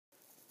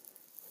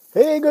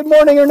Hey, good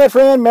morning, Internet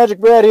friend. Magic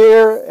Brad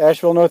here,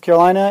 Asheville, North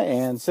Carolina,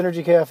 and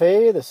Synergy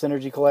Cafe, the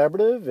Synergy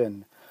Collaborative,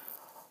 and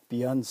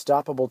the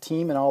Unstoppable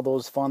Team, and all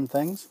those fun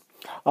things.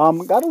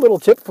 Got a little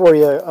tip for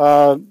you.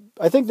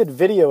 I think that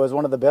video is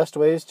one of the best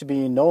ways to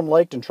be known,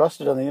 liked, and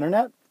trusted on the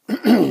Internet.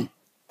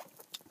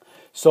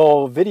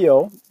 So,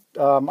 video,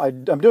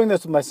 I'm doing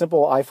this with my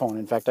simple iPhone.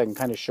 In fact, I can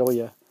kind of show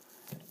you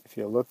if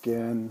you look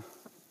in.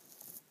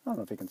 I don't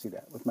know if you can see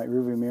that with my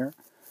rearview mirror.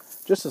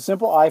 Just a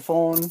simple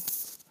iPhone.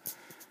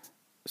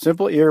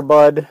 Simple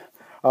earbud.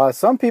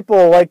 Some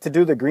people like to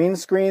do the green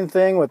screen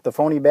thing with the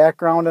phony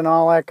background and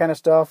all that kind of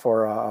stuff,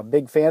 or a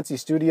big fancy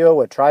studio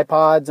with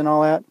tripods and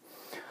all that.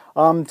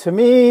 To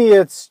me,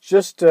 it's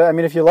just,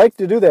 if you like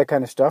to do that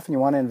kind of stuff and you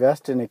want to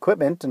invest in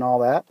equipment and all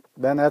that,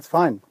 then that's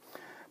fine.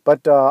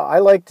 But I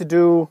like to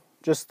do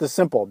just the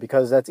simple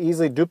because that's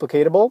easily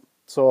duplicatable.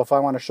 So if I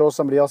want to show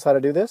somebody else how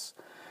to do this.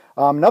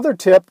 Another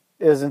tip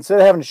is instead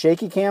of having a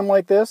shaky cam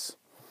like this,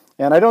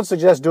 and I don't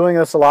suggest doing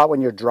this a lot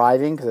when you're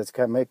driving because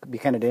it might be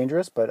kind of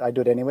dangerous, but I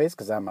do it anyways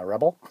because I'm a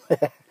rebel.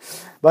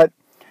 But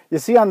you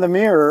see on the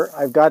mirror,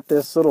 I've got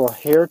this little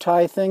hair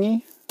tie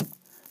thingy.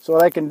 So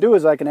what I can do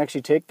is I can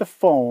actually take the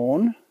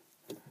phone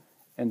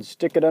and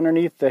stick it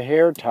underneath the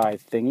hair tie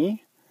thingy,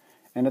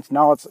 and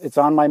it's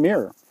on my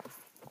mirror.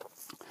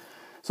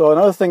 So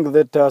another thing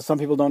that some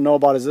people don't know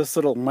about is this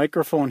little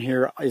microphone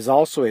here is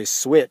also a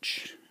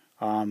switch,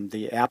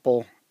 the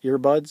Apple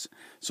earbuds.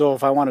 So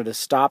if I wanted to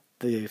stop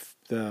the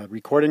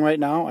recording right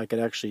now, I could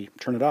actually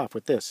turn it off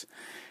with this.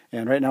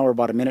 And right now we're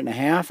about 1.5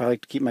 minutes. I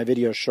like to keep my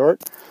videos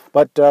short.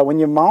 But when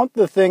you mount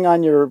the thing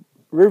on your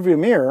rearview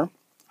mirror,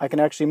 I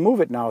can actually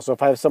move it now. So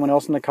if I have someone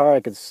else in the car,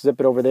 I could zip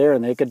it over there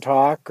and they could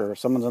talk. Or if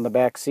someone's on the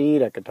back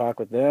seat, I could talk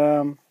with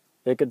them.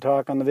 They could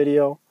talk on the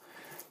video.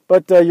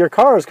 But your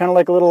car is kind of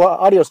like a little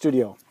audio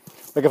studio.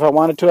 Like if I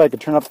wanted to, I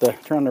could turn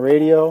on the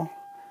radio.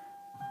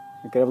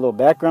 I could have a little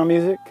background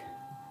music.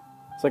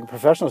 It's like a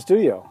professional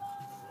studio.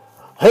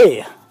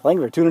 Hey, thank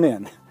you for tuning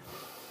in.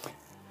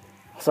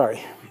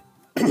 Sorry.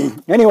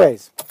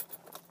 Anyways,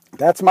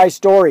 that's my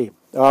story.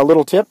 A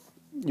little tip,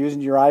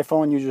 using your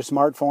iPhone, use your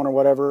smartphone or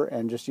whatever,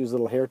 and just use a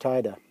little hair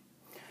tie to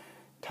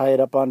tie it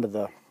up onto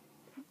the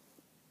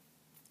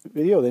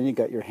video. Then you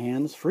got your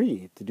hands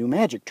free to do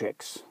magic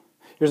tricks.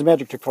 Here's a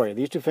magic trick for you.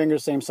 These two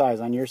fingers, same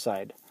size on your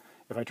side.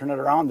 If I turn it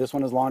around, this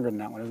one is longer than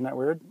that one. Isn't that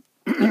weird?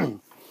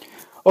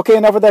 Okay,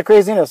 enough with that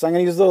craziness. I'm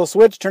going to use a little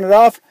switch, turn it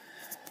off.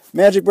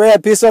 Magic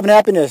Brad, peace, love, and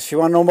happiness. If you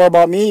want to know more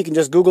about me, you can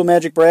just Google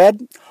Magic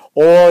Brad.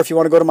 Or if you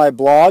want to go to my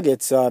blog,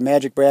 it's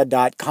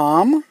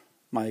magicbrad.com,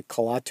 my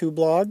Kalatu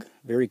blog.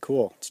 Very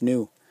cool. It's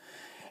new.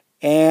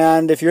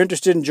 And if you're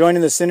interested in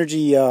joining the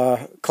Synergy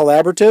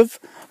Collaborative,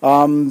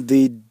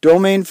 the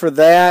domain for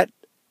that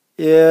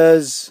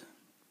is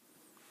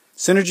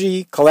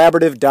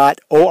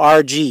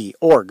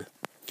synergycollaborative.org.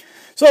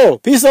 So,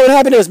 peace, love, and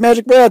happiness.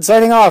 Magic Brad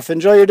signing off.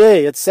 Enjoy your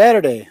day. It's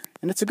Saturday,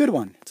 and it's a good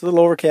one. It's a little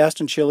overcast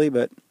and chilly,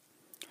 but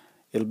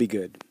it'll be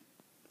good.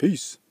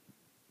 Peace.